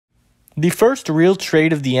The first real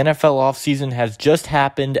trade of the NFL offseason has just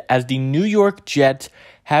happened as the New York Jets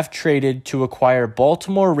have traded to acquire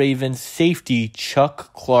Baltimore Ravens safety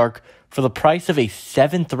Chuck Clark for the price of a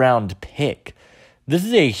 7th-round pick. This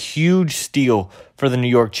is a huge steal for the New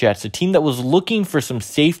York Jets, a team that was looking for some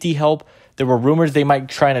safety help. There were rumors they might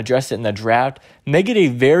try and address it in the draft, and they get a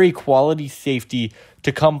very quality safety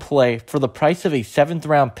to come play for the price of a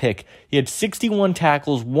 7th-round pick. He had 61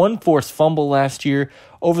 tackles, 1 forced fumble last year.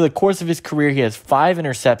 Over the course of his career, he has 5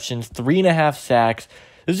 interceptions, 3.5 sacks.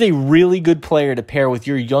 This is a really good player to pair with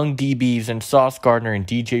your young DBs and Sauce Gardner and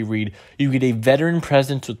DJ Reed. You get a veteran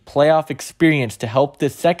presence with playoff experience to help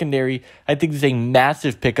this secondary. I think this is a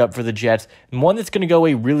massive pickup for the Jets and one that's going to go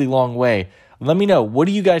a really long way. Let me know, what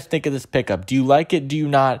do you guys think of this pickup? Do you like it? Do you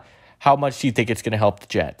not? How much do you think it's going to help the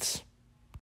Jets?